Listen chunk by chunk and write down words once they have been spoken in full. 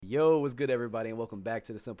Yo, what's good, everybody, and welcome back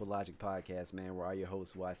to the Simple Logic Podcast, man, where your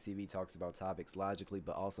host, YCV, talks about topics logically,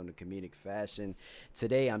 but also in a comedic fashion.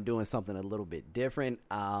 Today, I'm doing something a little bit different.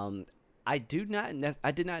 I did not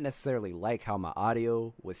necessarily like how my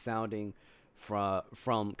audio was sounding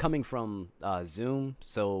from coming from Zoom,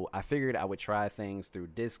 so I figured I would try things through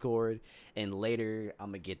Discord, and later I'm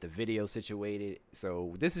gonna get the video situated.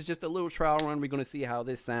 So this is just a little trial run. We're gonna see how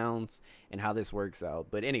this sounds and how this works out.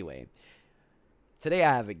 But anyway. Today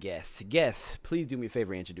I have a guest. Guest, please do me a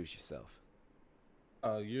favor and introduce yourself.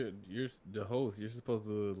 You're the host. You're supposed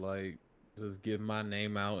to like just give my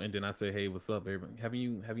name out and then I say, "Hey, what's up, everybody?" Have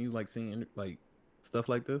you like seen like stuff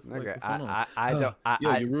like this? Like, Okay, what's going on? I don't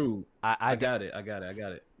Yo, you're rude. I I got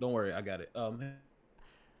it. Don't worry, I got it.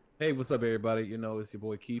 Hey, what's up, everybody? You know, it's your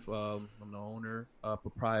boy Keith. I'm the owner,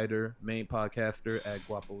 proprietor, main podcaster at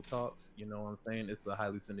Guapo Talks. You know what I'm saying? It's a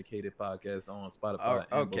highly syndicated podcast on Spotify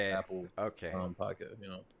and both Apple podcast. You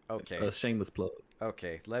know, okay. A shameless plug.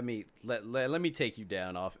 Okay, let me take you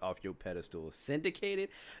down off your pedestal. Syndicated,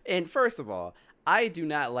 and first of all, I do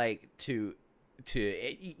not like to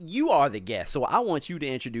you are the guest, so I want you to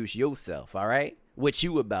introduce yourself. All right, what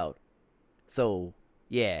you about? So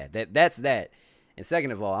yeah, that's that. And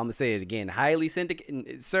second of all, I'm gonna say it again. Highly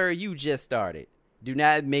syndicated, sir. You just started. Do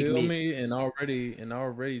not make Feel me. me and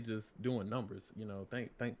already just doing numbers. You know,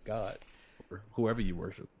 thank God, for whoever you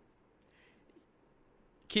worship.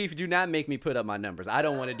 Keith, do not make me put up my numbers. I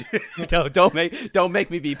don't want to do. don't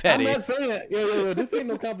make me be petty. I'm not saying this ain't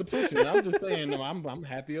no competition. I'm just saying I'm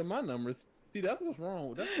happy with my numbers. See, that's what's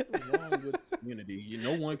wrong. That's what's wrong with the community.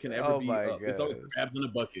 No one can ever be up. It's always crabs in the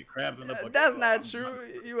bucket. Crabs in the bucket. That's not true.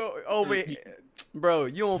 You over, bro.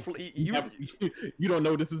 You don't. You don't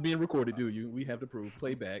know this is being recorded, do you? We have to prove.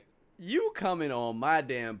 Playback. You coming on my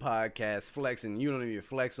damn podcast flexing? You don't even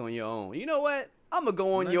flex on your own. You know what? I'm gonna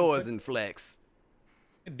go on yours and flex.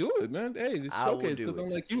 Do it, man. Hey, just showcase because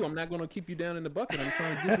I'm like you. I'm not gonna keep you down in the bucket. I'm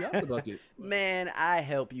trying to get you out the bucket. Man, I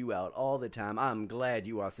help you out all the time. I'm glad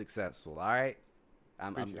you are successful. All right,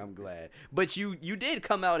 I'm glad. But you did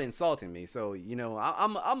come out insulting me, so you know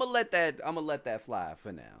I'm gonna let that fly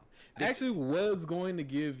for now. I actually was going to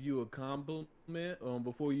give you a compliment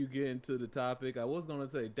before you get into the topic. I was gonna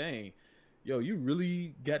say, dang. Yo, you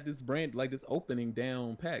really got this brand like this opening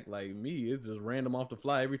down pack. Like me, it's just random off the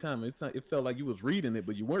fly every time. It felt like you was reading it,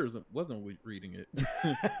 but you wasn't reading it.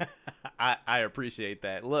 I appreciate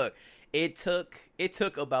that. Look, it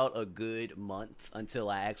took about a good month until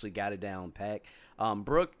I actually got it down pack.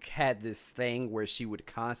 Brooke had this thing where she would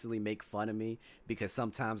constantly make fun of me because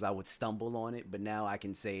sometimes I would stumble on it, but now I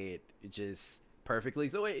can say it just perfectly.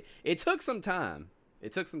 So it took some time.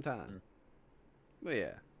 But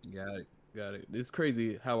yeah. Got it. It's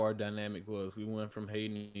crazy how our dynamic was. We went from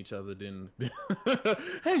hating each other, then,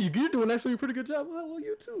 hey, you're doing actually a pretty good job. Well,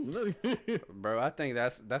 you too, bro. I think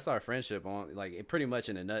that's our friendship on like pretty much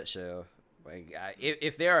in a nutshell. Like,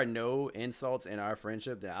 if there are no insults in our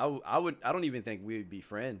friendship, then I don't even think we would be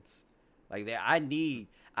friends. Like I need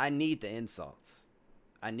the insults.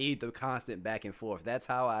 I need the constant back and forth. That's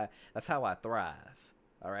how I thrive.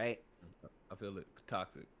 All right. I feel it.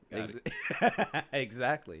 Toxic.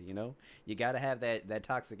 Exactly. You know, you got to have that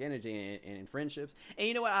toxic energy in friendships. And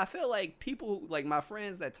you know what? I feel like people, like my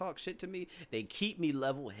friends that talk shit to me, they keep me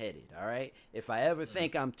level headed. All right. If I ever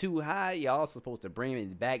think I'm too high, y'all supposed to bring me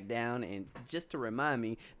back down and just to remind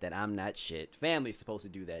me that I'm not shit. Family's supposed to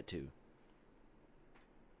do that too.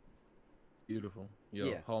 Beautiful. Yo,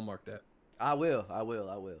 yeah. Hallmark that. I will.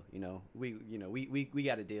 You know, we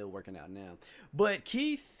got a deal working out now. But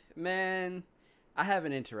Keith, man, I have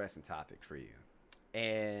an interesting topic for you,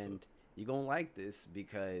 and you're going to like this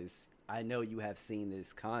because I know you have seen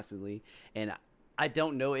this constantly, and I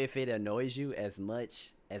don't know if it annoys you as much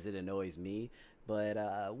as it annoys me, but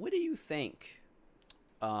what do you think?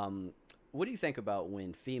 What do you think about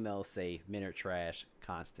when females say men are trash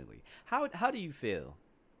constantly? How do you feel?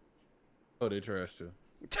 Oh, they're trash too.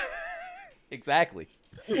 Exactly.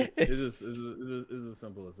 It's as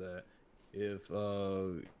simple as that. If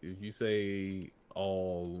you say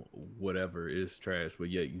all whatever is trash, but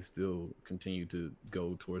yet you still continue to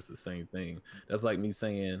go towards the same thing, that's like me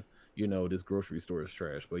saying, you know, this grocery store is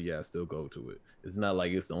trash, but yeah, I still go to it. It's not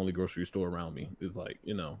like it's the only grocery store around me. It's like,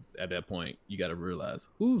 you know, at that point, you got to realize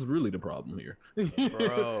who's really the problem here,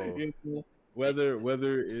 bro.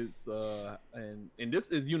 Whether it's and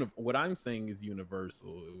this is what I'm saying is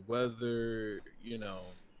universal. Whether, you know,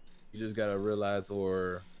 you just gotta realize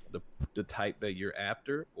or the type that you're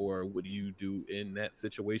after, or what do you do in that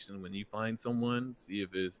situation when you find someone, see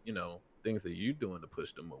if it's, you know, things that you're doing to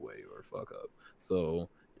push them away or fuck up. So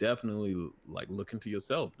definitely like look into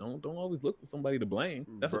yourself. Don't always look for somebody to blame.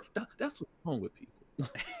 That's what's wrong with people.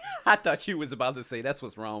 I thought you was about to say that's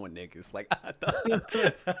what's wrong with niggas. Like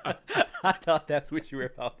I thought that's what you were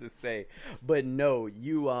about to say. But no,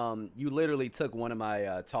 you literally took one of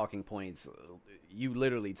my talking points. You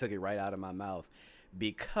literally took it right out of my mouth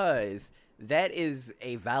because that is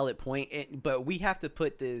a valid point. But we have to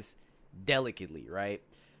put this delicately, right?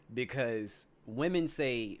 Because women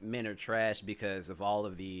say men are trash because of all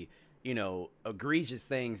of the egregious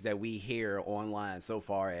things that we hear online so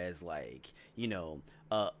far as like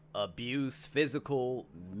abuse, physical,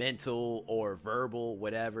 mental, or verbal,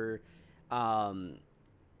 whatever. um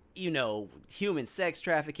Human sex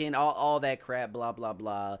trafficking, all that crap, blah blah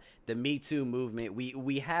blah. The Me Too movement.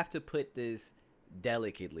 We have to put this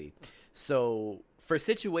delicately. So for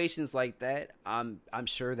situations like that, I'm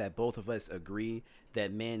sure that both of us agree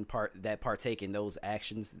that that partake in those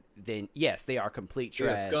actions, then yes, they are complete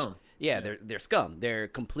trash. Yeah, scum. Yeah, they're scum. They're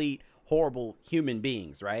complete horrible human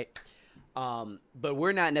beings, right? But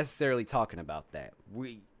we're not necessarily talking about that.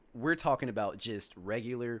 We're talking about just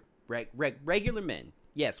regular men.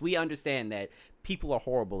 Yes, we understand that people are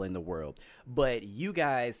horrible in the world, but you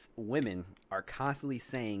guys, women, are constantly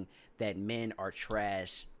saying that men are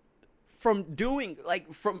trash from doing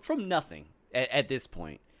like from nothing at this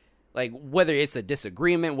point. Like whether it's a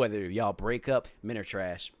disagreement, whether y'all break up, men are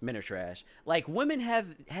trash. Men are trash. Like women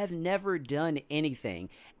have never done anything.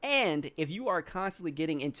 And if you are constantly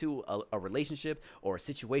getting into a relationship or a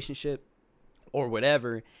situationship or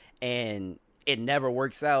whatever, and it never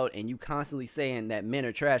works out, and you constantly saying that men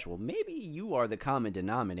are trash, well, maybe you are the common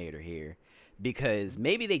denominator here, because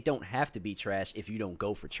maybe they don't have to be trash if you don't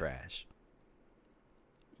go for trash.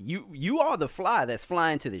 You are the fly that's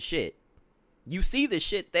flying to the shit. You see the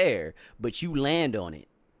shit there, but you land on it.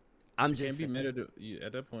 I'm just can't be mad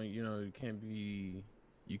at that point.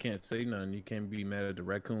 You can't say nothing. You can't be mad at the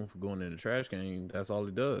raccoon for going in the trash can. That's all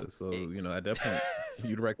it does. So at that point,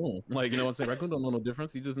 you the raccoon. Like what I'm saying, raccoon don't know no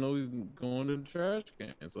difference. He just know he's going to the trash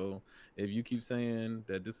can. So if you keep saying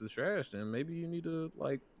that this is trash, then maybe you need to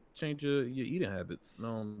like change your eating habits.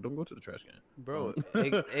 No, don't go to the trash can, bro.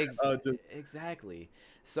 Exactly.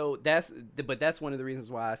 So but that's one of the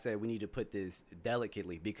reasons why I said we need to put this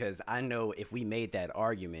delicately, because I know if we made that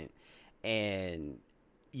argument and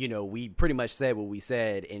we pretty much said what we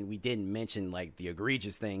said, and we didn't mention like the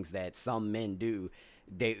egregious things that some men do,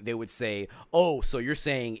 they would say, oh, so you're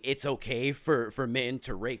saying it's okay for men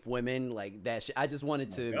to rape women, like that I just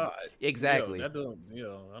wanted to God. Exactly. That don't,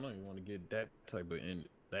 I don't even want to get that type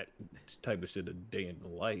of shit a day in the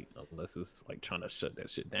light unless it's like trying to shut that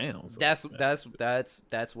shit down. So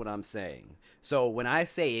that's what I'm saying. So when I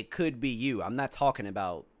say it could be you, I'm not talking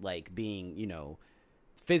about like being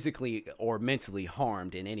physically or mentally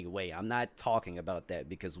harmed in any way. I'm not talking about that,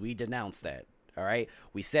 because we denounced that. All right,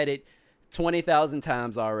 we said it 20,000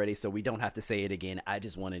 times already, so we don't have to say it again. I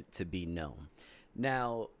just want it to be known.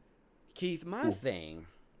 Now, Keith, my thing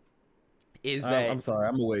is that I'm sorry,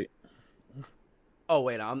 I'm gonna wait. Oh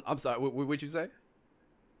wait, I'm sorry. What'd you say?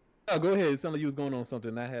 Oh, go ahead. It sounded like you was going on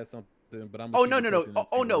something. I had something, but I'm. Oh no.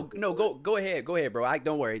 No. Go ahead, bro.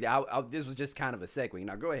 Don't worry. This was just kind of a segue.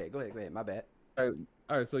 Now go ahead. My bad.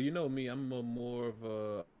 All right. So me, I'm more of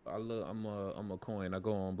a. I'm a coin. I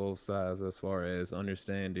go on both sides as far as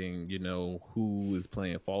understanding. Who is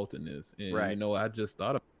playing fault in this, and right. I just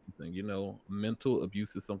thought of something. Mental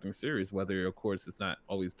abuse is something serious. Whether, of course, it's not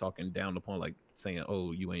always talking down upon, like saying,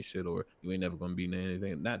 "Oh, you ain't shit," or "You ain't never gonna be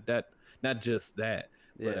anything." Not that. Not just that.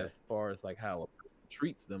 But as far as like how a person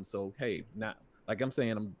treats them. So hey, not like I'm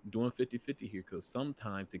saying I'm doing 50-50 here, because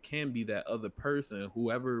sometimes it can be that other person,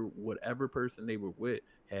 whatever person they were with,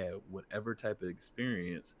 had whatever type of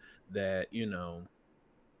experience that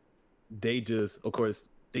they just, of course,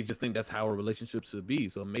 they just think that's how a relationship should be.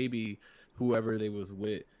 So maybe whoever they was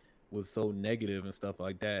with was so negative and stuff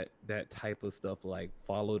like that, that type of stuff like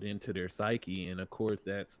followed into their psyche. And of course,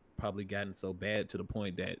 that's probably gotten so bad to the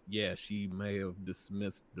point that, yeah, she may have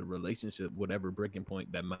dismissed the relationship, whatever breaking point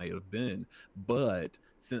that might have been. But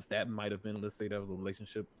since that might have been, let's say that was a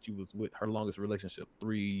relationship, she was with her longest relationship,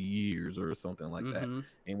 3 years or something like that.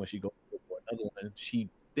 And when she goes for another one, she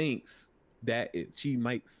thinks that she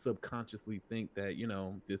might subconsciously think that,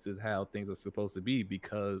 this is how things are supposed to be,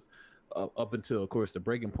 because up until, of course, the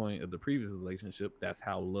breaking point of the previous relationship, that's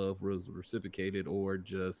how love was reciprocated, or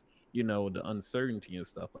just the uncertainty and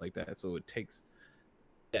stuff like that. So it takes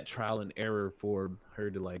that trial and error for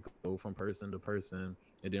her to like go from person to person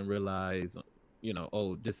and then realize,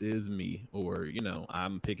 oh, this is me, or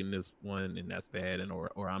I'm picking this one and that's bad, and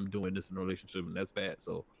or I'm doing this in a relationship and that's bad.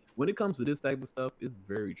 So when it comes to this type of stuff, it's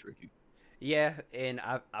very tricky. Yeah, and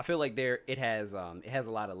I feel like it has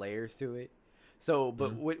a lot of layers to it. So,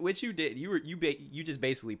 but what you did, you just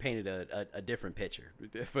basically painted a different picture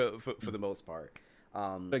for the most part.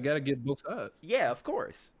 I gotta get both sides. Yeah, of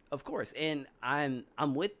course, and I'm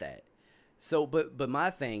with that. So, but my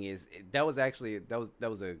thing is that was actually that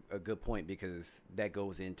was a good point because that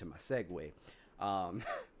goes into my segue. Um,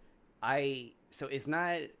 so it's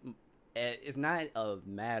not a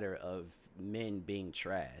matter of men being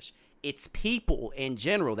trash. It's people in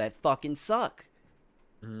general that fucking suck.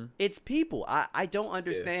 It's people. I don't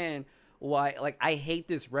understand why. Like, I hate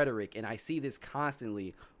this rhetoric, and I see this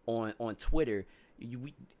constantly on Twitter.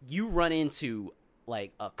 You run into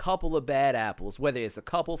like a couple of bad apples, whether it's a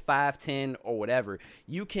couple, 5, 10, or whatever.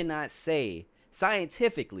 You cannot say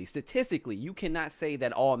scientifically, statistically, you cannot say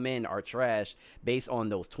that all men are trash based on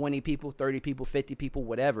those 20 people, 30 people, 50 people,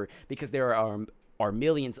 whatever, because there are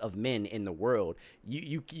millions of men in the world.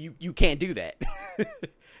 You can't do that.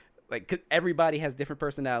 Like, 'cause everybody has different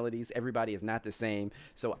personalities. Everybody is not the same.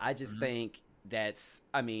 So I just think that's,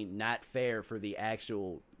 I mean, not fair for the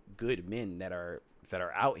actual good men that are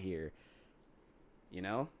out here, you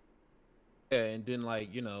know? Yeah, and then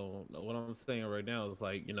like, what I'm saying right now is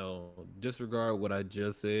like, disregard what I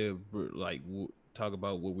just said. Like, talk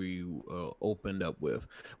about what we opened up with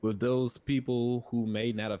those people who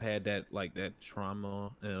may not have had that, like, that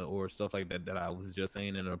trauma or stuff like that I was just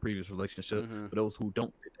saying in a previous relationship. For those who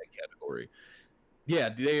don't fit that category, yeah,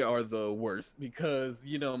 they are the worst, because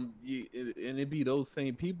and it'd be those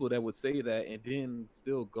same people that would say that and then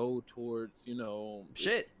still go towards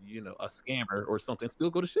Shit. A scammer or something,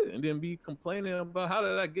 still go to shit and then be complaining about, how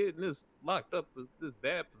did I get in this locked up, this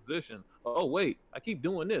bad position? Oh wait, I keep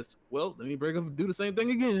doing this. Well, let me break up and do the same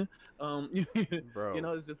thing again. Bro.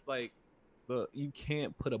 It's just like, so you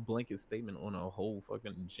can't put a blanket statement on a whole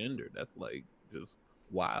fucking gender. That's like just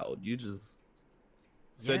wild. You just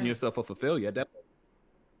setting yourself up for failure at that point.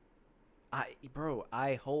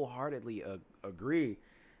 I wholeheart's agree,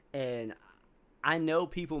 and I know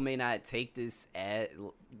people may not take this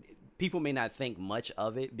people may not think much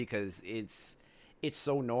of it because it's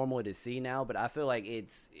so normal to see now, but I feel like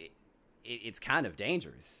it's kind of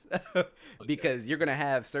dangerous because you're gonna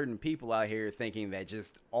have certain people out here thinking that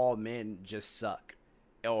just all men just suck,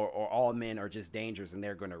 or all men are just dangerous and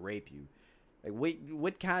they're gonna rape you. Like,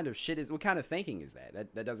 what kind of thinking is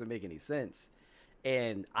that? That doesn't make any sense.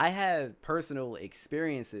 And I have personal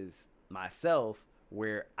experiences myself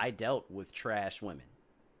where I dealt with trash women.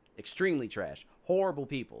 Extremely trash. Horrible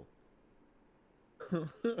people.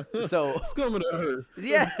 So, scum of the earth.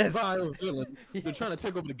 Yes. Vile villains. They're trying to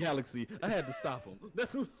take over the galaxy. I had to stop them.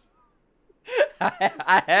 That's what...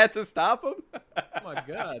 I had to stop them? Oh my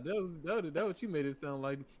God. That what you made it sound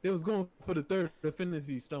like. They was going for the third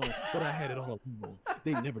Infinity Stone, but I had it all along.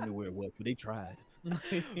 They never knew where it was, but they tried.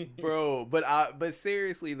 Bro, but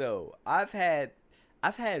seriously though, I've had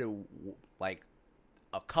like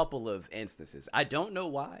a couple of instances. I don't know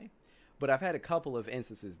why, but I've had a couple of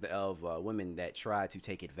instances of women that try to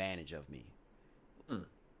take advantage of me.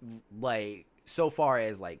 Like, so far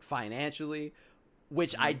as like financially,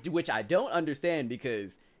 which I don't understand,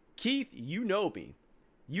 because Keith, you know me.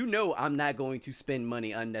 You know I'm not going to spend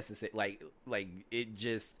money unnecessary, like it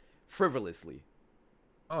just frivolously.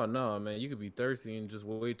 Oh no, man! You could be thirsty and just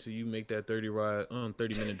wait till you make that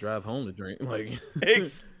 30-minute drive home to drink. Like,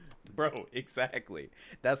 bro, exactly.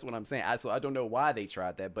 That's what I'm saying. So I don't know why they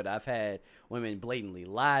tried that, but I've had women blatantly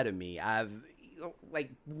lie to me.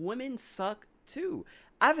 Like, women suck too.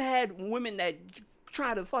 I've had women that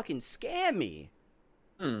try to fucking scam me.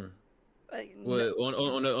 Like, what,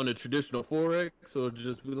 on the traditional forex, or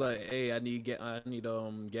just be like, hey, I need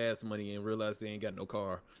gas money, and realize they ain't got no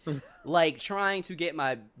car. Like, trying to get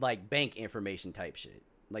my like bank information type shit.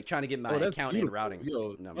 Like, trying to get my account and routing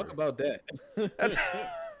number. Talk about that.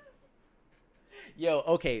 Yo,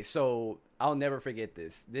 okay, so I'll never forget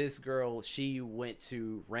this. This girl, she went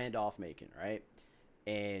to Randolph Macon, right?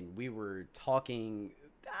 And we were talking,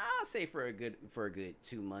 I'll say for a good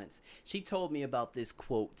 2 months. She told me about this,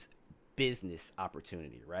 quote, business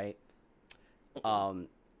opportunity, right?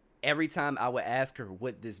 Every time I would ask her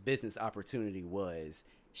what this business opportunity was,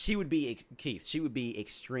 she would be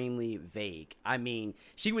extremely vague. I mean,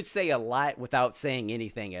 she would say a lot without saying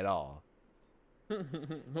anything at all.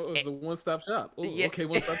 What was the one-stop shop? Oh, yeah. Okay,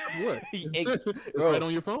 one-stop shop what? It's Bro, right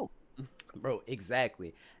on your phone. Bro,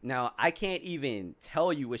 exactly. Now, I can't even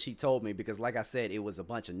tell you what she told me because, like I said, it was a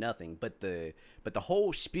bunch of nothing. But the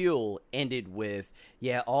whole spiel ended with,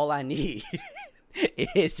 yeah, all I need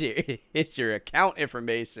is your account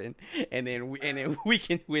information, and then we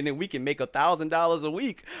can make $1,000 a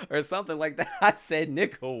week or something like that. I said,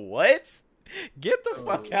 "Nickel, what?" Get the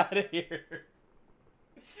fuck out of here.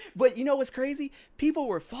 But you know what's crazy? People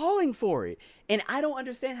were falling for it. And I don't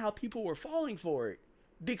understand how people were falling for it.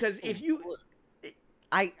 Because if you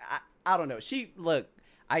I don't know. She was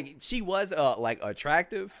like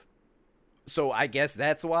attractive. So I guess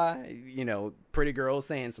that's why, pretty girls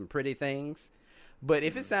saying some pretty things. But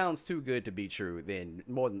if it sounds too good to be true, then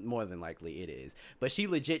more than likely it is. But she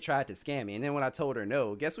legit tried to scam me. And then when I told her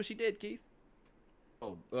no, guess what she did, Keith?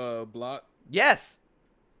 Block. Yes.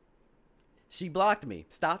 She blocked me.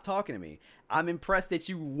 Stop talking to me. I'm impressed that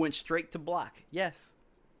you went straight to block. Yes.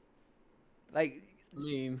 Like, I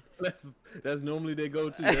mean, that's normally they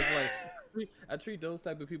go to. That's like, I treat those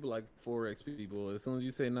type of people like Forex people. As soon as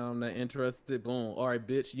you say no, I'm not interested, boom. All right,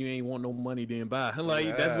 bitch, you ain't want no money, then bye.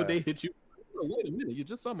 Like that's what they hit you. Wait a minute, you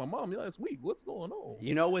just saw my mom last week. What's going on?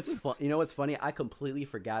 You know what's funny? I completely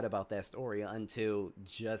forgot about that story until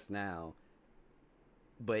just now.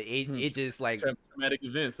 But it just like traumatic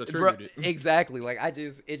events attributed. Bro, exactly. Like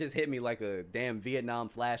it just hit me like a damn Vietnam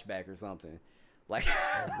flashback or something. Like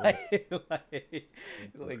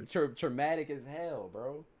traumatic as hell,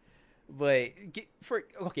 bro. But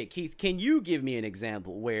okay, Keith, can you give me an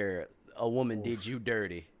example where a woman did you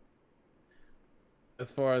dirty?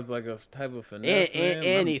 As far as like a type of finesse,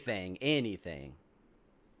 anything.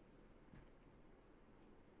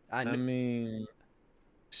 I mean,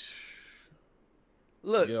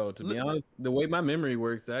 look, to be honest, the way my memory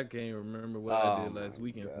works, I can't remember what I did last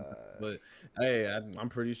weekend. But hey, I'm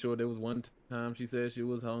pretty sure there was one time she said she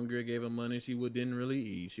was hungry, gave her money, she didn't really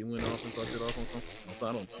eat. She went off and sucked it off on something. So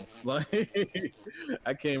I don't know. Like,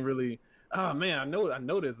 I can't really. Oh man, I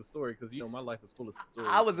know there's a story because my life is full of stories.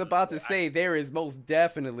 I was about to say there is most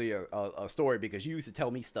definitely a story because you used to tell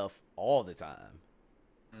me stuff all the time.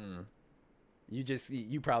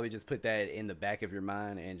 You probably just put that in the back of your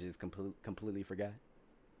mind and just completely forgot.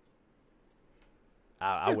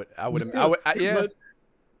 I would yeah.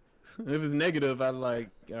 If it's negative, I'd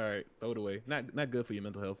like, all right, throw it away. Not good for your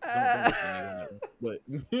mental health. Don't listen to me on that one. But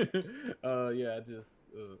yeah, I just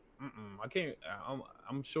I can't.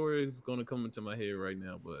 I'm sure it's gonna come into my head right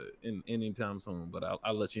now, but in anytime soon. But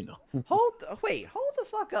I'll let you know. hold the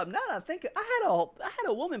fuck up. Now that I think, I had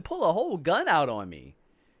a woman pull a whole gun out on me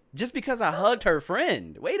just because I hugged her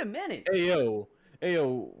friend. Wait a minute. Hey yo,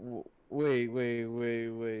 wait.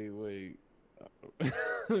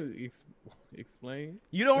 Explain.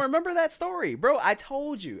 You don't remember that story, bro? I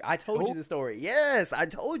told you the story. Yes, I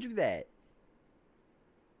told you that.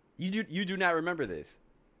 You do not remember this.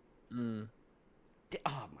 Oh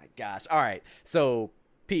my gosh. All right. So,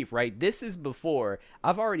 Peep, right? This is before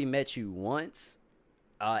I've already met you once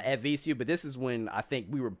at VCU, but this is when I think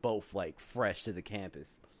we were both like fresh to the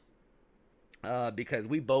campus. Because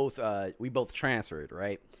we both transferred,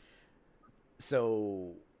 right?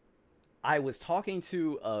 So I was talking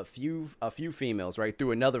to a few females, right,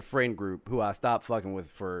 through another friend group who I stopped fucking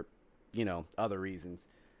with for, other reasons.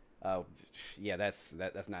 Yeah, that's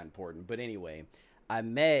not important. But anyway, I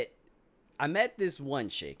met this one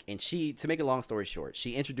chick, and she, to make a long story short,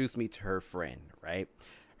 she introduced me to her friend, right?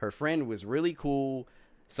 Her friend was really cool,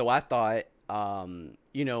 so I thought, and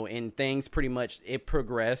things pretty much, it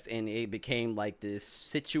progressed, and it became like this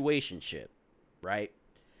situationship, right?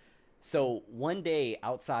 So one day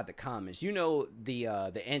outside the commons,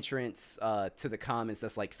 the entrance to the commons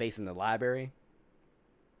that's like facing the library?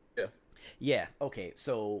 Yeah. Okay.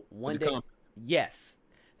 So one day, yes.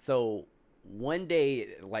 So one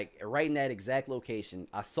day, like right in that exact location,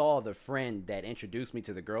 I saw the friend that introduced me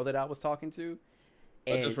to the girl that I was talking to.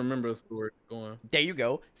 And I just remember a story going. There you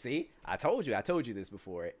go. See, I told you this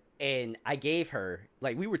before. And I gave her,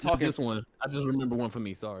 like, we were talking. This one, I just remember one for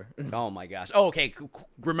me. Sorry. Oh my gosh. Oh, okay.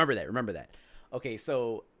 Remember that. Okay,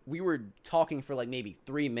 so we were talking for like maybe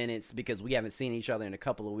 3 minutes because we haven't seen each other in a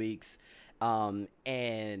couple of weeks,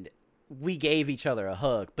 and we gave each other a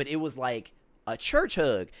hug, but it was like a church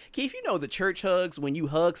hug. Keith, the church hugs when you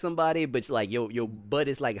hug somebody, but like your butt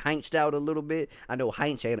is like hinched out a little bit. I know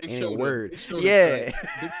hinch ain't a word. Yeah.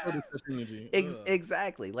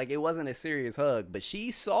 Exactly. Like it wasn't a serious hug, but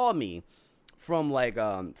she saw me from like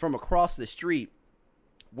from across the street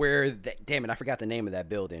where damn it, I forgot the name of that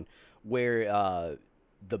building, where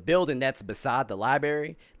the building that's beside the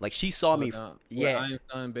library. Like she saw me. Yeah,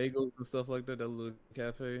 Einstein Bagels and stuff like that. That little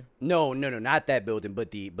cafe. No, not that building,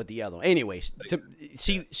 but the other one. Anyway,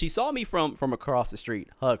 she saw me from across the street,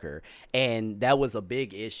 hug her, and that was a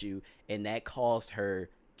big issue, and that caused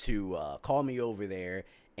her to call me over there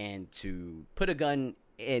and to put a gun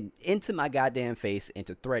into my goddamn face and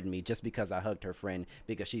to threaten me just because I hugged her friend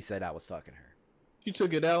because she said I was fucking her. She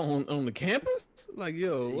took it out on the campus. Like,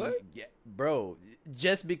 yo, what? Yeah, bro.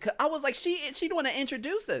 Just because I was like, she the one that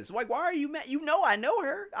introduced us. Like, why are you mad? You know, I know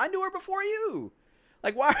her. I knew her before you.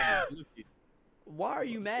 Like, why? Why are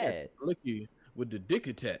you mad? Blicky with the dick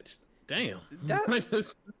attached. Damn.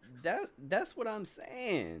 That's what I'm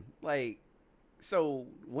saying. Like, so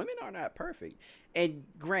women are not perfect. And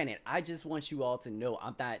granted, I just want you all to know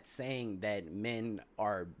I'm not saying that men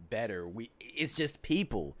are better. It's just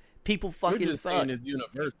people. People fucking just suck. saying it's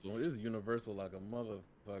universal. It's universal like a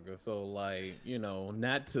motherfucker. So like,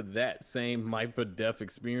 not to that same life or death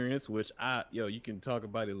experience, which you can talk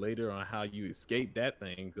about it later on how you escaped that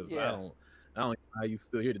thing, because I don't know how you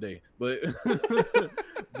still here today. But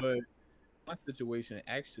but my situation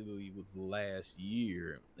actually was last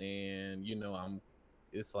year, and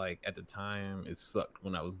it's like at the time it sucked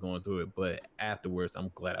when I was going through it, but afterwards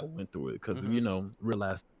I'm glad I went through it because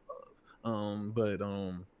realized but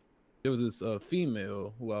there was this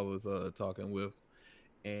female who I was talking with,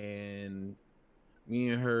 and me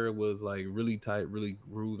and her was like really tight, really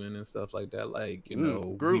grooving and stuff like that. Like, we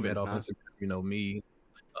met off Instagram, me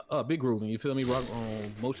big grooving, you feel me? Rock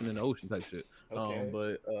motion in the ocean type shit. Okay.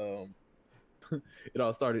 But it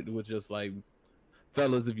all started with just like,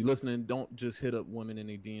 fellas, if you're listening, don't just hit up women in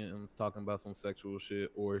their DMs talking about some sexual shit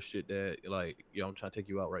or shit that like, I'm trying to take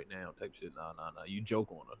you out right now type shit. Nah. You joke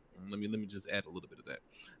on her. Let me just add a little bit of that.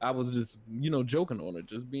 I was just, joking on her,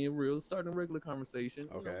 just being real, starting a regular conversation.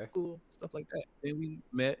 Okay. Cool, stuff like that. Then we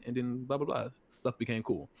met, and then blah, blah, blah. Stuff became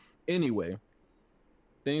cool. Anyway,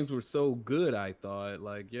 things were so good, I thought,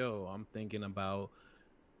 like, I'm thinking about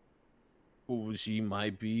she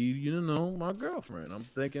might be, my girlfriend. I'm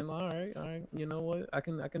thinking, all right, you know what? I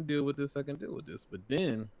can deal with this. But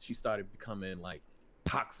then she started becoming like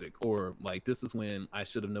toxic, or like, this is when I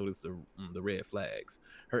should have noticed the red flags.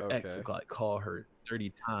 Her ex would like call her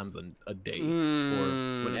 30 times a day,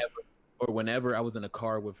 or whenever I was in a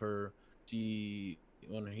car with her,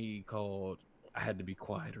 when he called, I had to be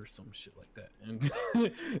quiet or some shit like that, and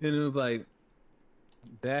and it was like,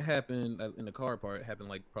 that happened in the car part. It happened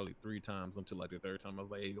like probably 3 times, until like the 3rd time I was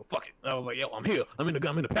like, hey, yo, fuck it. I was like, I'm here. I'm in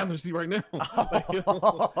the passenger seat right now.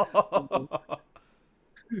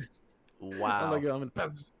 Wow. I'm like, I'm in the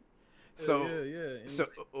passenger seat.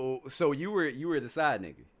 So you were the side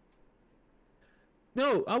nigga.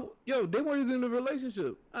 No, they weren't in a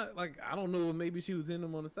relationship. I don't know. Maybe she was in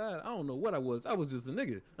them on the side. I don't know what I was. I was just a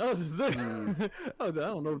nigga. I was just there. I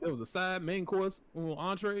don't know if there was a side, main course,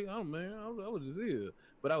 entree. I was just here.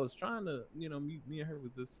 But I was trying to, me and her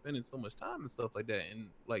was just spending so much time and stuff like that. And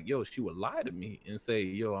like, she would lie to me and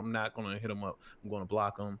say, I'm not gonna hit him up. I'm gonna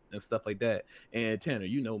block him and stuff like that. And Tanner,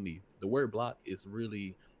 you know me. The word block is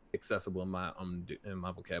really accessible in my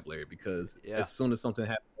vocabulary, because as soon as something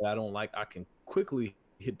happens that I don't like, I can quickly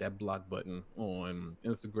hit that block button on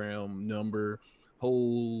Instagram, number,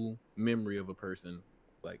 whole memory of a person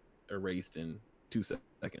like erased in 2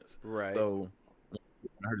 seconds. Right. So I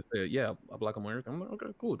heard her say, I block them on everything. I'm like,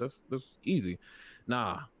 okay, cool, that's easy.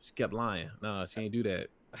 Nah, she kept lying. Nah, she ain't do that.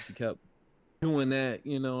 She kept doing that,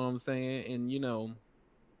 you know what I'm saying?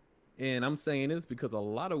 And I'm saying this because a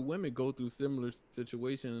lot of women go through similar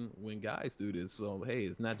situation when guys do this. So, hey,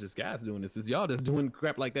 it's not just guys doing this. It's y'all that's doing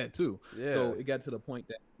crap like that too. Yeah. So it got to the point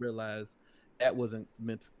that I realized that wasn't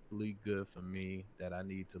mentally good for me, that I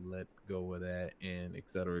need to let go of that, and et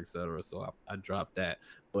cetera, et cetera. So I dropped that.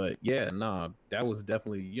 But that was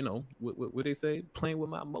definitely, what they say, playing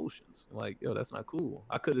with my emotions. Like, that's not cool.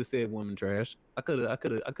 I could have said women trash. I could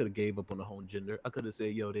have gave up on the whole gender. I could have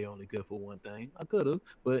said, they only good for one thing. I could have,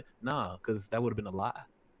 but because that would have been a lie.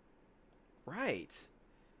 Right.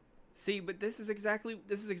 See, but this is exactly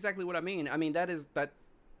what I mean. I mean,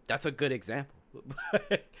 that's a good example. From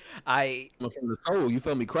the soul, you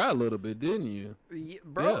felt me cry a little bit, didn't you? Yeah,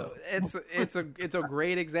 bro, it's a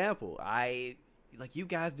great example. Like, you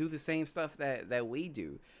guys do the same stuff that we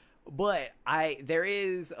do. But there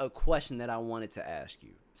is a question that I wanted to ask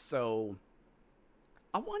you. So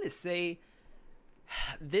I want to say,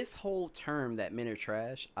 this whole term that men are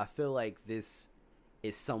trash, I feel like this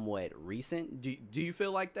is somewhat recent. Do you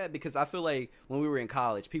feel like that? Because I feel like when we were in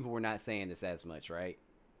college, people were not saying this as much, right?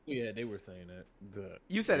 Yeah, they were saying that.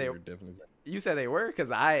 You said they were definitely saying. You said they were, because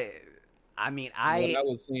I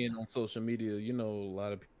was seeing on social media, a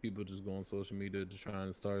lot of people just go on social media just trying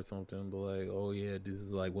to start something, but like, oh yeah, this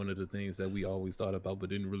is like one of the things that we always thought about, but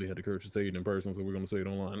didn't really have the courage to say it in person, so we're gonna say it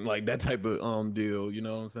online, like that type of deal. You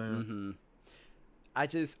know what I'm saying?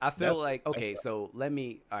 Mm-hmm. I feel like, okay, so let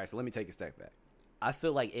me take a step back. I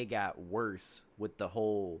feel like it got worse with the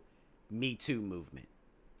whole Me Too movement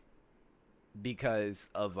because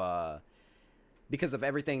of because of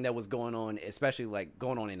everything that was going on, especially like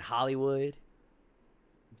going on in Hollywood.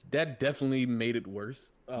 That definitely made it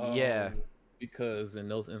worse. Yeah, Because in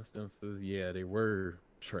those instances, yeah, they were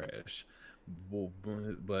trash.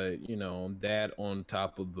 But you know, that on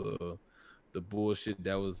top of the bullshit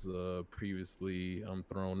that was previously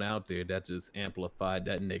thrown out there, that just amplified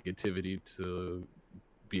that negativity to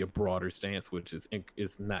be a broader stance, which is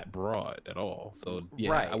it's not broad at all. So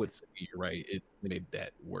yeah, I right. would say you're right. It made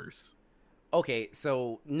that worse. Okay,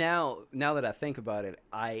 so now that I think about it,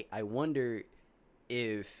 I wonder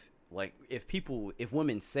if like if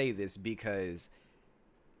women say this because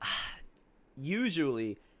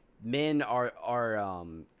usually men are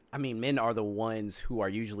the ones who are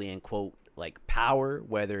usually in quote like power,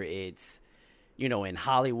 whether it's in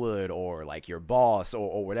Hollywood or like your boss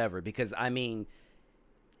or whatever. Because I mean,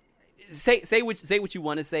 say what you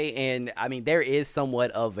want to say, and I mean there is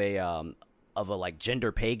somewhat of a like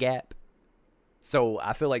gender pay gap. So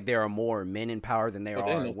I feel like there are more men in power than there But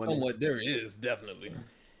then are women. somewhat there is definitely.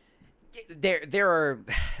 There are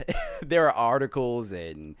there are articles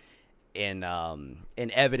and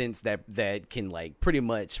evidence that can like pretty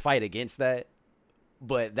much fight against that.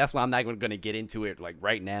 But that's why I'm not going to get into it like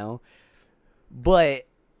right now. But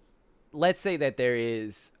let's say that there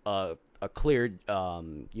is a clear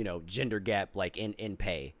gender gap like in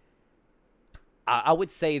pay. I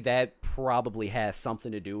would say that probably has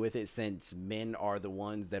something to do with it, since men are the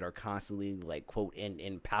ones that are constantly like quote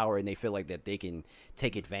in power, and they feel like that they can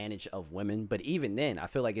take advantage of women. But even then, I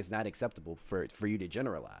feel like it's not acceptable for you to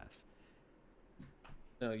generalize.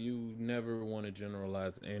 No, you never want to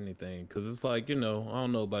generalize anything because it's like, you know, I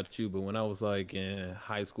don't know about you, but when I was like in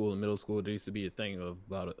high school and middle school, there used to be a thing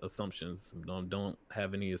about assumptions. Don't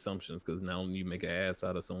have any assumptions because now you make an ass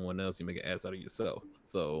out of someone else, you make an ass out of yourself.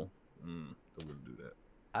 So, I wouldn't do that.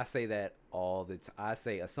 I say that all the time. I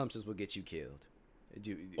say assumptions will get you killed.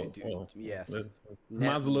 Yes.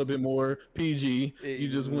 Mine's a little bit more PG. You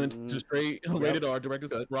just went to Mm, straight yep. rated R,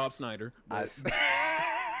 director's cut, Rob Snyder. I, But s-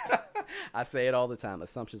 I say it all the time.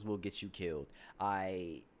 Assumptions will get you killed.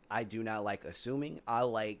 I do not like assuming. I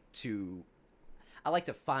like to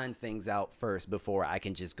find things out first before I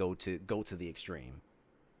can just go to the extreme.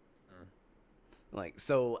 Like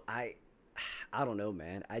so I don't know,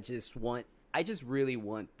 man. I just really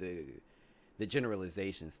want the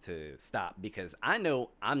generalizations to stop, because I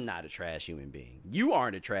know I'm not a trash human being. You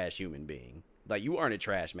aren't a trash human being. Like you aren't a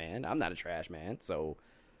trash man. I'm not a trash man. So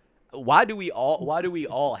why do we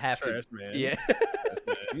all have to? trash man. Yeah.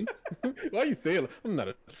 Trash man. Why you say it? I'm not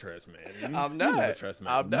a trash man. I'm You're not a not. trash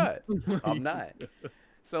I'm man. not. I'm not.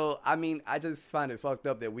 So I mean, I just find it fucked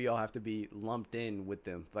up that we all have to be lumped in with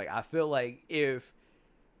them. Like I feel like if,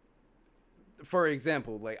 for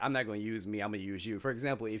example, like I'm not going to use me, I'm going to use you. For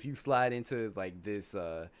example, if you slide into like this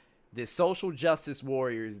social justice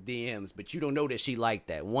warriors DMs, but you don't know that she like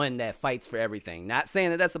that one that fights for everything. Not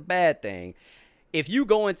saying that that's a bad thing. If you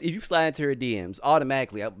slide into her DMs,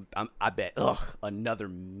 automatically, I bet, ugh, another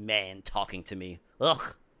man talking to me.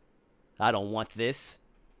 Ugh, I don't want this.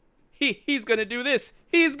 He's gonna do this.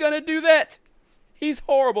 He's gonna do that. He's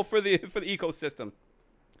horrible for the ecosystem.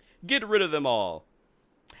 Get rid of them all.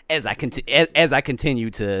 As I continue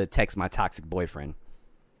to text my toxic boyfriend.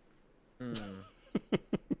 Mm.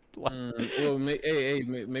 Well,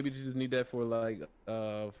 maybe you just need that for like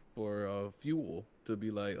for fuel to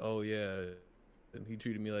be like, oh yeah, and he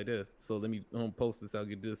treated me like this, so let me post this. I'll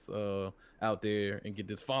get this out there and get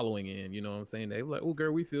this following in. You know what I'm saying? They were like, oh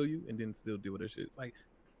girl, we feel you, and then still deal with that shit. Like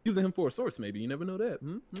using him for a source, maybe you never know that.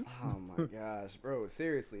 Oh my gosh, bro,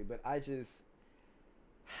 seriously. But I,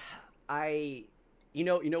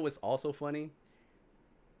 what's also funny?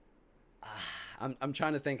 I'm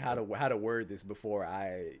trying to think how to word this before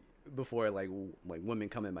like women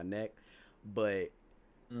come in my neck, but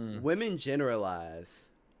women generalize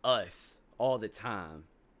us all the time,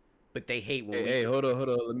 but they hate when Hey, hold on.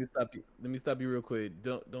 Let me stop you real quick.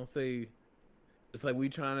 Don't say. It's like we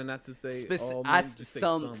trying not to say all men. Just say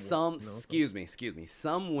some some. excuse me.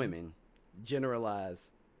 Some women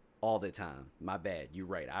generalize all the time. My bad. You're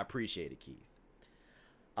right. I appreciate it, Keith.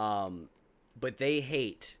 But they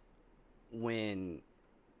hate when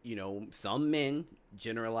some men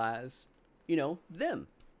generalize them,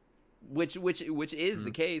 which is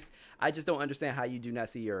the case. I just don't understand how you do not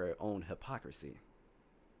see your own hypocrisy.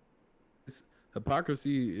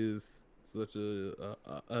 Hypocrisy is such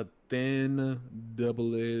a thin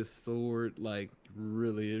double-edged sword. Like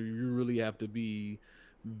really, you really have to be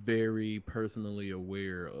very personally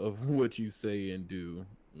aware of what you say and do,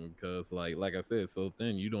 because like I said, so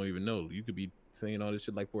thin you don't even know. You could be saying all this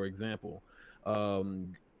shit. Like for example,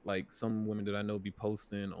 like some women that I know be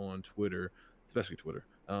posting on Twitter especially Twitter.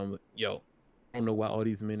 Yo, I don't know why all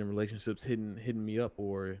these men in relationships hitting me up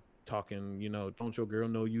or talking, don't your girl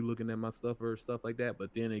know you looking at my stuff or stuff like that.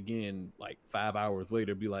 But then again, like 5 hours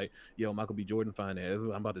later, be like, yo, Michael B. Jordan fine ass.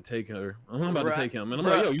 I'm about to take her. I'm about to Right, take him. And I'm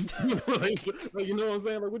like, bro. yo, like, you know what I'm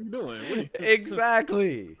saying? Like, what are you doing? What are you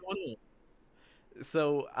Exactly. going on?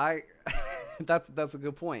 So I that's a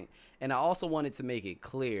good point. And I also wanted to make it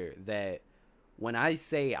clear that when I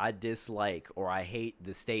say I dislike or I hate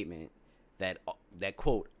the statement that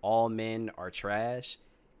quote all men are trash,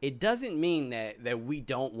 it doesn't mean that we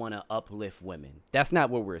don't want to uplift women. That's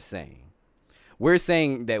not what we're saying. We're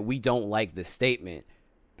saying that we don't like the statement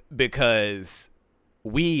because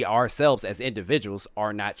we ourselves as individuals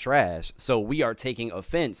are not trash. So we are taking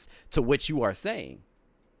offense to what you are saying.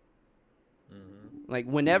 Like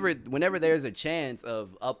whenever there's a chance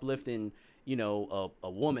of uplifting, a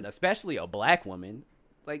woman, especially a black woman,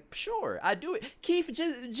 like sure, I do it. Keith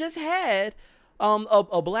just had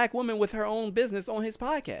a black woman with her own business on his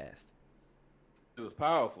podcast. It was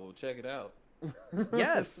powerful. Check it out.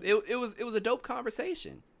 Yes, it was a dope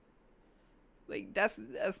conversation. Like that's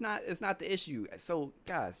not it's not the issue. So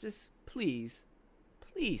guys, just please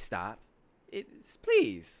stop. It's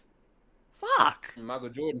please. Fuck. Michael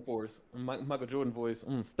Jordan voice. Michael Jordan voice.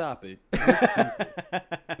 Stop it.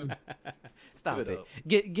 Stop Give it it.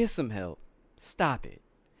 up. Get some help. Stop it.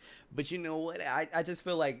 But you know what? I just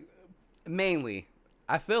feel like mainly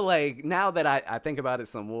I feel like now that I think about it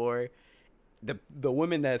some more, the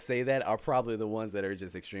women that say that are probably the ones that are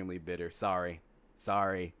just extremely bitter. Sorry.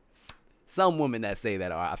 Some women that say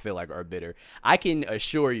that I feel like are bitter. I can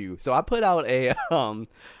assure you. So I put out a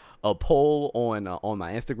poll on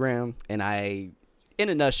my Instagram, and in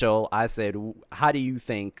a nutshell, I said, how do you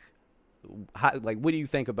think? What do you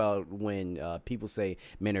think about when people say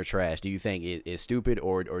men are trash? Do you think it is stupid,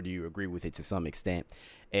 or do you agree with it to some extent?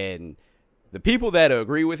 And the people that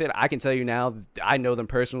agree with it, I can tell you now, I know them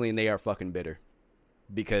personally, and they are fucking bitter.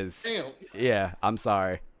 Because, Damn. yeah, I'm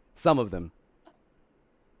sorry, some of them,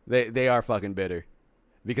 they are fucking bitter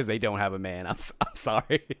because they don't have a man. I'm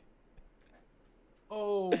sorry.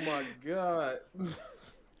 Oh my god.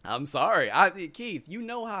 I'm sorry. Keith, you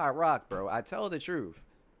know how I rock, bro. I tell the truth.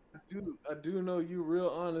 I do know you real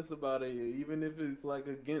honest about it, even if it's like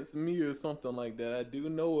against me or something like that. I do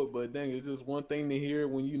know it, but dang, it's just one thing to hear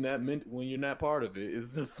when you're not part of it.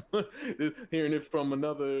 It's just it's hearing it from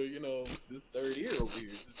another, this third ear over here.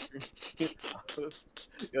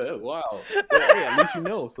 Yeah, that's wild. But hey, at least you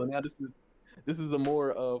know. So now this is a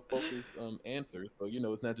more focused answer. So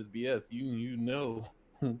it's not just BS. You know.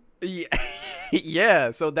 Yeah,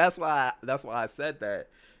 yeah. So that's why I said that.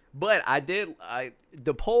 But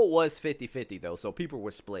the poll was 50-50 though, so people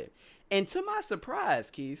were split. And to my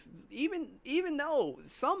surprise, Keith, even though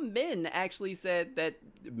some men actually said that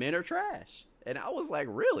men are trash, and I was like,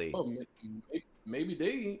 really? Oh, maybe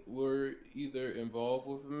they were either involved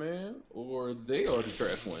with a man or they are the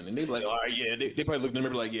trash one, and they be like, all right, yeah, they probably looked at me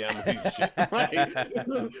like, yeah, I'm a piece of shit.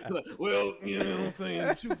 Like, well, you know what I'm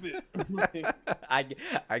saying, shoe fit.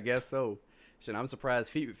 I guess so. Shit, I'm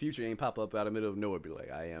surprised Future ain't pop up out of the middle of nowhere, be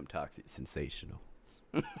like, I am toxic sensational.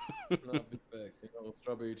 Not big facts,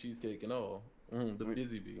 strawberry cheesecake and all. The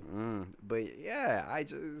busy bee. But yeah, I,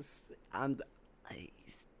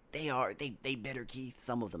 they bitter, Keith.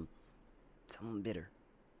 Some of them bitter.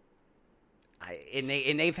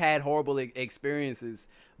 They've had horrible experiences,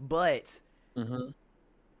 but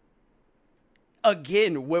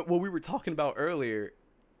again, what we were talking about earlier,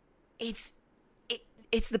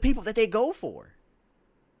 it's the people that they go for.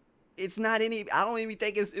 It's not any. I don't even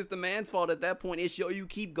think it's the man's fault at that point. It's you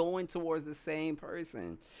keep going towards the same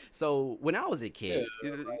person. So when I was a kid,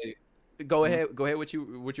 Yeah, like, go ahead. What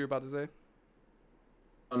you were about to say?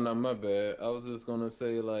 oh, no, my bad. I was just gonna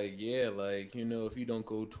say, like, yeah, like, if you don't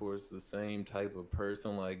go towards the same type of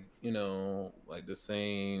person, like, like the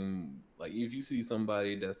same, like, if you see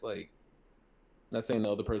somebody that's like, not saying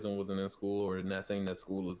the other person wasn't in school, or not saying that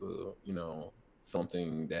school is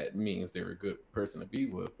something that means they're a good person to be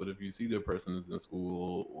with, but if you see the person is in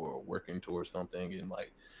school or working towards something, and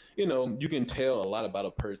like, you can tell a lot about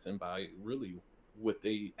a person by really what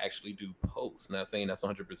they actually do post. Not saying that's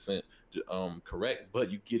 100% correct,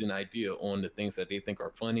 but you get an idea on the things that they think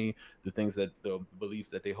are funny, the things that the beliefs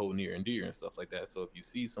that they hold near and dear and stuff like that. So if you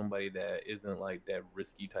see somebody that isn't like that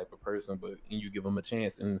risky type of person, but and you give them a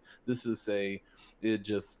chance, and this is say it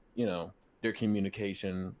just their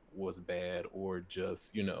communication was bad, or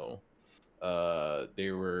just they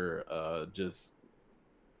were just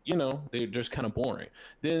they're just kind of boring,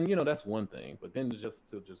 then that's one thing. But then just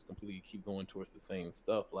to just completely keep going towards the same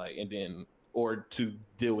stuff, like, and then or to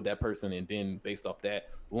deal with that person, and then based off that,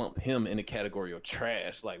 lump him in the category of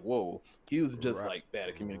trash. Like, whoa, he was just like bad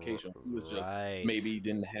at communication. He was just Right. maybe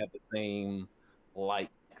didn't have the same likes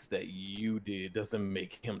that you did. Doesn't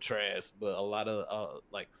make him trash, but a lot of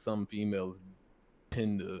like some females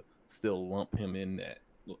tend to still lump him in that,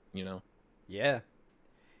 you know. Yeah.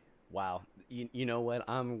 Wow. You know what?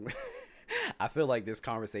 I feel like this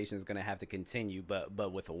conversation is gonna have to continue,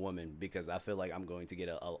 but with a woman, because I feel like I'm going to get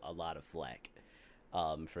a lot of flack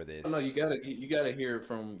for this. Oh, no, you gotta hear it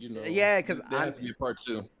from, Yeah, because there has to be a part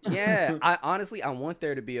two. Yeah, I honestly I want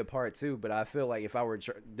there to be a part two, but I feel like if I were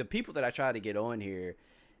the people that I try to get on here,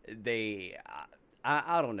 they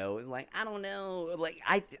I don't know. It's like I don't know. Like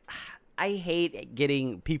I hate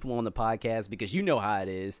getting people on the podcast because you know how it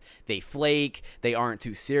is. They flake. They aren't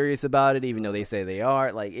too serious about it, even though they say they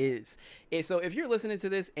are. Like it's so if you're listening to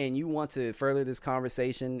this and you want to further this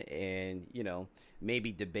conversation and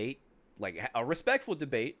maybe debate, like a respectful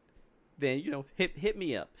debate, then hit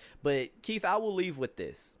me up. But Keith, I will leave with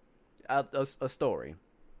this a story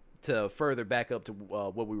to further back up to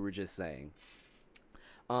what we were just saying.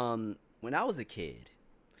 When I was a kid,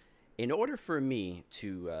 in order for me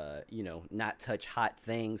to, not touch hot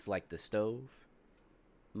things like the stove,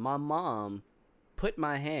 my mom put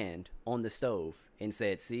my hand on the stove and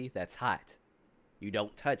said, "See, that's hot. You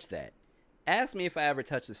don't touch that." Ask me if I ever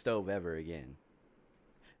touch the stove ever again.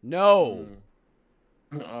 No.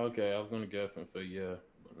 Okay, I was gonna guess and say yeah,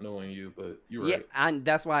 knowing you, but you're right. Yeah,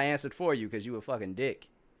 that's why I answered for you, because you a fucking dick.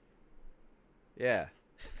 Yeah.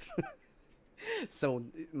 So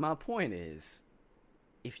my point is,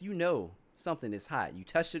 if you know something is hot, you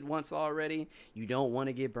touched it once already, you don't want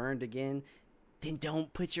to get burned again, then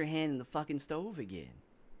don't put your hand in the fucking stove again.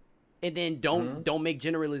 And then don't make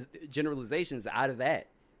generalizations out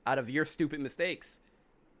of your stupid mistakes.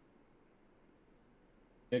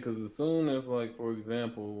 Yeah, because as soon as, like, for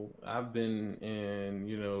example, I've been in,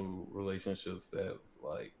 relationships that's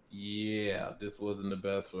like, yeah, this wasn't the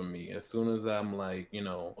best for me. As soon as I'm like,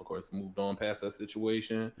 of course, moved on past that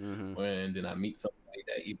situation, and then I meet somebody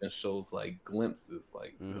that even shows like glimpses,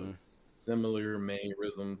 like similar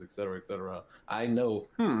mannerisms, etc., I know,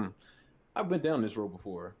 I've been down this road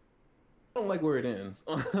before. I don't like where it ends.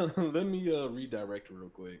 Let me redirect real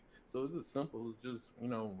quick. So it's as simple as just,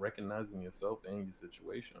 recognizing yourself and your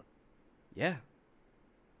situation. Yeah.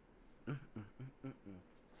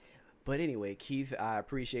 But anyway, Keith, I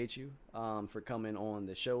appreciate you for coming on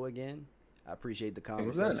the show again. I appreciate the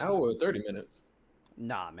conversation. Was that an hour or 30 minutes?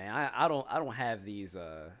 Nah, man, I don't have these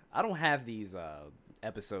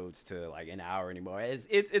episodes to like an hour anymore.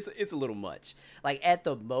 It's a little much. Like at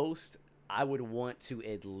the most, I would want to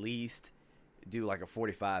at least do like a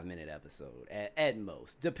 45-minute episode at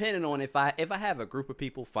most, depending on if I have a group of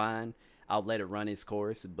people, fine, I'll let it run its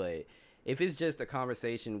course. But if it's just a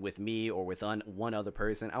conversation with me or with one other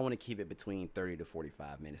person, I want to keep it between 30 to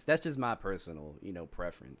 45 minutes. That's just my personal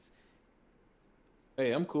preference.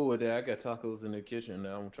 Hey, I'm cool with that. I got tacos in the kitchen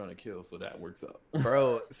that I'm trying to kill, so that works out.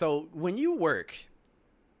 Bro, so when you work,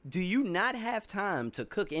 do you not have time to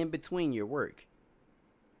cook in between your work?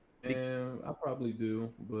 And I probably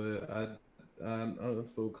do, but I'm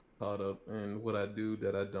so caught up in what I do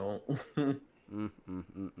that I don't.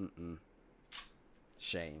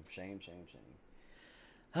 Shame.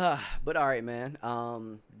 But all right, man.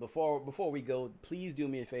 Before we go, please do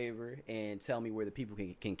me a favor and tell me where the people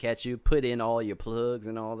can catch you. Put in all your plugs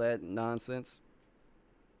and all that nonsense.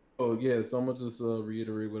 Oh yeah, so I'm gonna just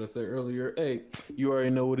reiterate what I said earlier. Hey, you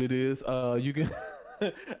already know what it is. You can.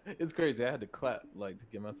 It's crazy. I had to clap like to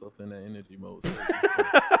get myself in that energy mode. So,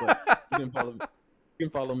 but you can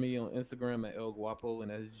follow me on Instagram at El Guapo, and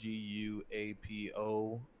that's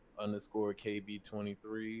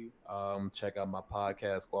GUAPO_KB23. Check out my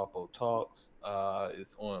podcast Guapo Talks.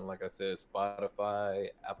 It's on, like I said, Spotify,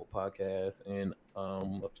 Apple Podcasts, and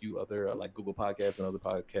a few other like Google Podcasts and other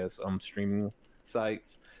podcasts streaming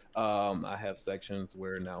sites. I have sections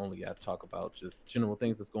where not only I talk about just general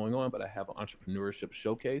things that's going on, but I have an entrepreneurship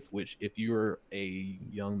showcase, which if you're a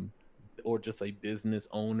young or just a business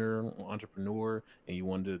owner or entrepreneur and you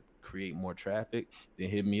want to create more traffic, then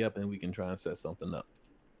hit me up and we can try and set something up.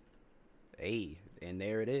 Hey, and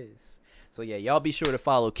there it is. So yeah, y'all be sure to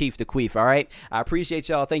follow Keith the Queef, all right? I appreciate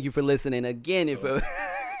y'all. Thank you for listening. Again,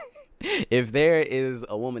 if there is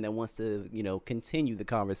a woman that wants to, continue the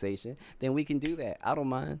conversation, then we can do that. I don't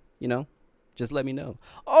mind, Just let me know.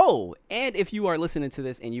 Oh, and if you are listening to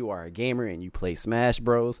this and you are a gamer and you play Smash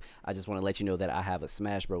Bros, I just want to let you know that I have a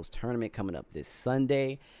Smash Bros tournament coming up this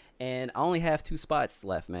Sunday, and I only have 2 spots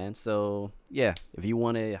left, man. So yeah, if you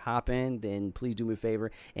want to hop in, then please do me a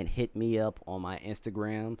favor and hit me up on my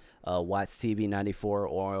Instagram,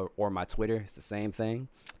 WatchTV94, or my Twitter. It's the same thing.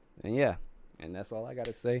 And yeah. And that's all I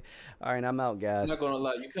gotta say. All right, I'm out, guys. I'm not gonna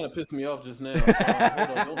lie, you kind of pissed me off just now.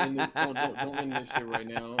 Hold on, don't end this shit right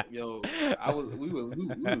now, yo. We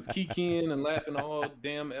was kikiing and laughing all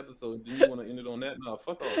damn episode. Do you want to end it on that? No,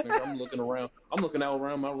 fuck off, nigga. I'm looking out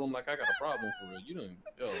around my room like I got a problem for real. You didn't,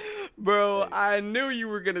 yo. Bro, Hey. I knew you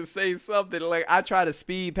were gonna say something. Like I tried to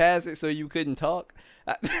speed past it so you couldn't talk.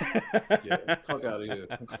 Yeah, fuck out of here.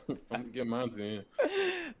 I'm gonna get mine in.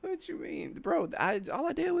 What you mean, bro? All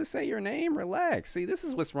I did was say your name. Relax. See, this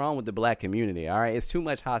is what's wrong with the black community. All right, it's too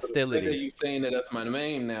much hostility. You saying that that's my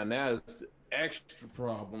name now? Now it's extra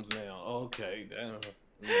problems now. Okay,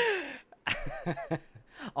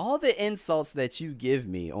 All the insults that you give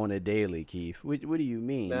me on a daily, Keith. What do you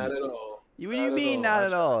mean? Not at all. What do you mean, not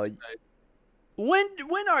at all?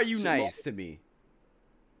 When are you nice to me?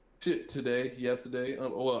 Shit, today, yesterday.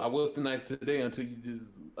 Well, I was nice today until you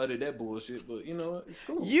just uttered that bullshit. But you know what? It's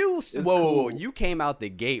cool. Whoa, you came out the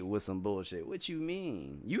gate with some bullshit. What you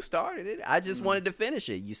mean? You started it. I just wanted to finish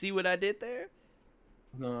it. You see what I did there?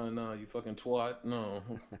 No, you fucking twat. No.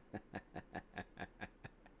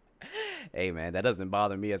 Hey man, that doesn't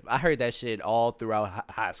bother me. I heard that shit all throughout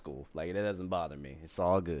high school. Like that doesn't bother me. It's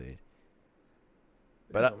all good.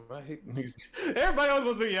 But I hate these. Everybody else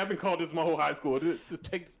was saying, "Yeah, I've been called this my whole high school." Just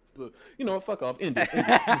take the, fuck off. End it.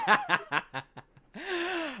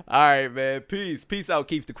 All right, man. Peace out,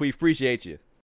 Keith the Queef. Appreciate you.